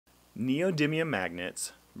Neodymium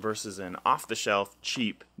magnets versus an off-the-shelf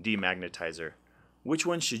cheap demagnetizer. Which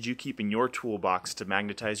one should you keep in your toolbox to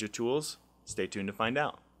magnetize your tools? Stay tuned to find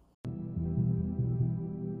out.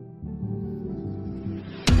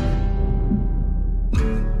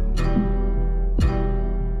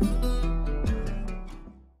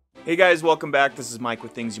 Hey guys, welcome back. This is Mike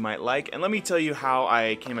with Things You Might Like, and let me tell you how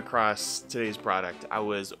I came across today's product. I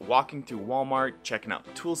was walking through Walmart, checking out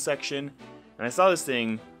the tool section, and I saw this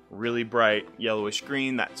thing, really bright yellowish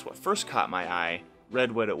green. That's what first caught my eye,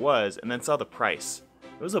 read what it was, and then saw the price.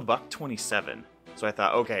 It was $1.27. So I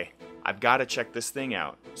thought, okay, I've got to check this thing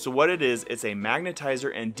out. So what it is, it's a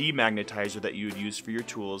magnetizer and demagnetizer that you would use for your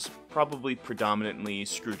tools, probably predominantly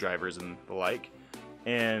screwdrivers and the like.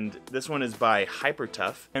 And this one is by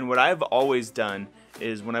Hypertough. And what I've always done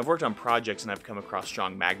is when I've worked on projects and I've come across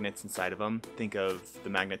strong magnets inside of them, think of the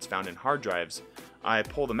magnets found in hard drives, I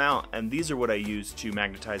pull them out, and these are what I use to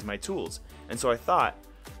magnetize my tools. And so I thought,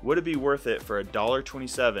 would it be worth it for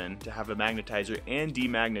 $1.27 to have a magnetizer and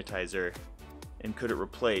demagnetizer, and could it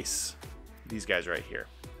replace these guys right here?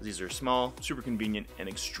 These are small, super convenient, and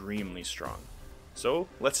extremely strong. So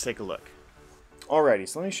let's take a look. Alrighty,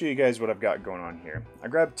 so let me show you guys what I've got going on here. I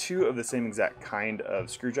grabbed two of the same exact kind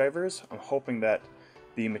of screwdrivers. I'm hoping that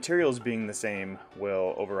the materials being the same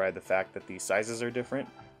will override the fact that the sizes are different.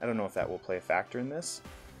 I don't know if that will play a factor in this.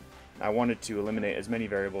 I wanted to eliminate as many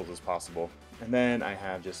variables as possible. And then I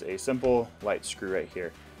have just a simple light screw right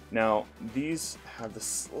here. Now, these have the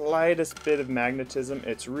slightest bit of magnetism.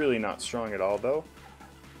 It's really not strong at all though.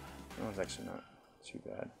 No, it's actually not too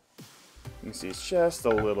bad. You can see it's just a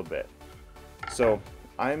little bit. So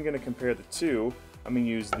I'm going to compare the two. I'm going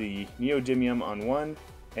to use the neodymium on one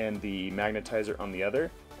and the magnetizer on the other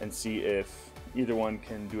and see if either one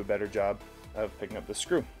can do a better job of picking up the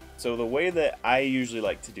screw. So the way that I usually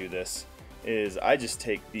like to do this is I just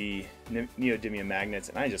take the neodymium magnets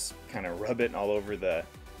and I just kind of rub it all over the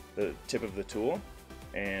tip of the tool.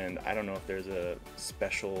 And I don't know if there's a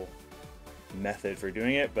special method for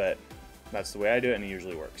doing it, but that's the way I do it and it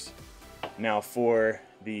usually works. Now for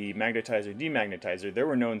the magnetizer demagnetizer, there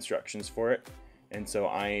were no instructions for it, and so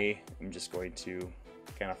I am just going to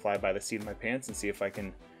kind of fly by the seat of my pants and see if I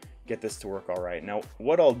can get this to work all right. Now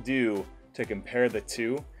what I'll do to compare the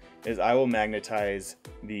two is I will magnetize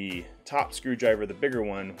the top screwdriver, the bigger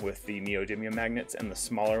one, with the neodymium magnets and the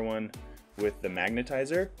smaller one with the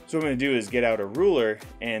magnetizer. So what I'm going to do is get out a ruler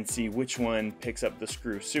and see which one picks up the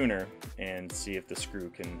screw sooner and see if the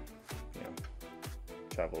screw can, you know,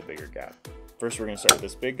 travel a bigger gap. First we're going to start with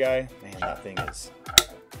this big guy. Man, that thing is,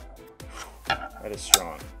 that is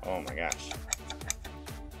strong. Oh my gosh.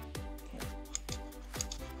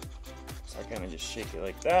 So I kind of just shake it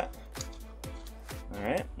like that.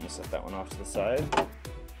 Alright, I'm going to set that one off to the side.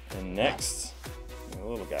 And next, a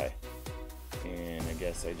little guy. And I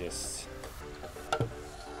guess I just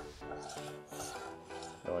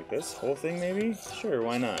go like this, whole thing maybe? Sure,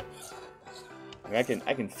 why not? I mean,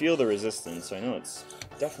 I can feel the resistance, so I know it's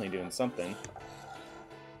definitely doing something.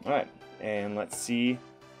 Alright, and let's see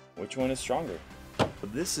which one is stronger.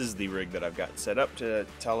 This is the rig that I've got set up to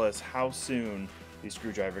tell us how soon the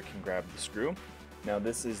screwdriver can grab the screw. Now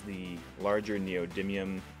this is the larger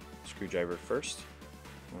neodymium screwdriver first.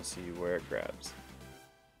 We'll see where it grabs.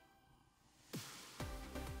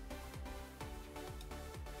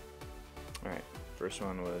 Alright, first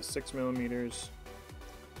one was 6 millimeters.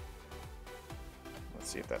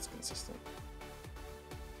 Let's see if that's consistent.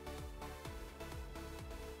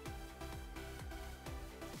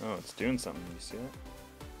 Oh, it's doing something. You see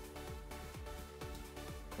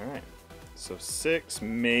that? Alright. So 6,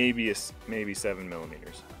 maybe 7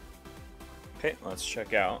 millimeters. Okay, let's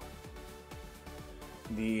check out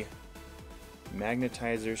the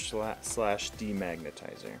magnetizer slash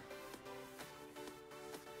demagnetizer.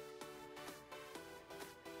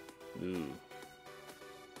 Ooh.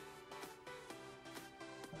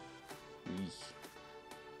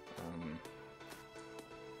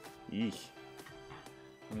 Eek.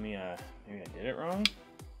 Let me, maybe I did it wrong?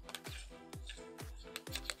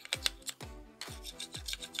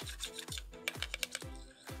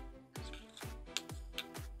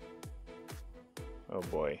 Oh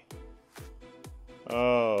boy.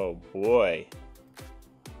 Oh boy.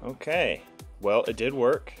 Okay. Well, it did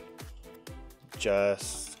work.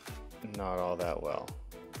 Just not all that well.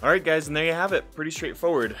 Alright guys, and there you have it. Pretty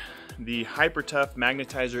straightforward. The Hypertough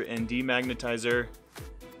magnetizer and demagnetizer,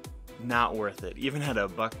 not worth it. Even at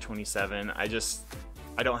 $1.27,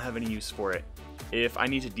 I don't have any use for it. If I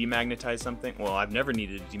need to demagnetize something, well, I've never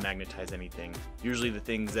needed to demagnetize anything. Usually the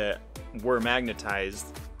things that were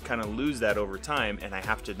magnetized kind of lose that over time, and I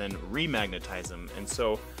have to then remagnetize them. And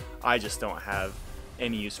so I just don't have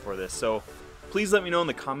any use for this. So please let me know in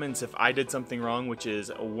the comments if I did something wrong, which is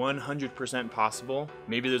 100% possible.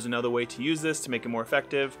 Maybe there's another way to use this to make it more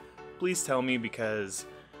effective. Please tell me, because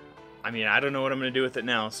I mean, I don't know what I'm going to do with it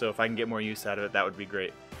now, so if I can get more use out of it, that would be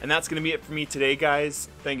great. And that's going to be it for me today, guys.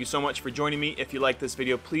 Thank you so much for joining me. If you like this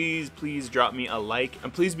video, please drop me a like.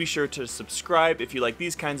 And please be sure to subscribe if you like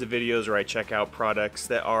these kinds of videos where I check out products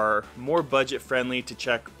that are more budget friendly to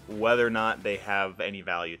check whether or not they have any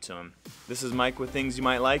value to them. This is Mike with Things You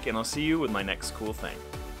Might Like, and I'll see you with my next cool thing.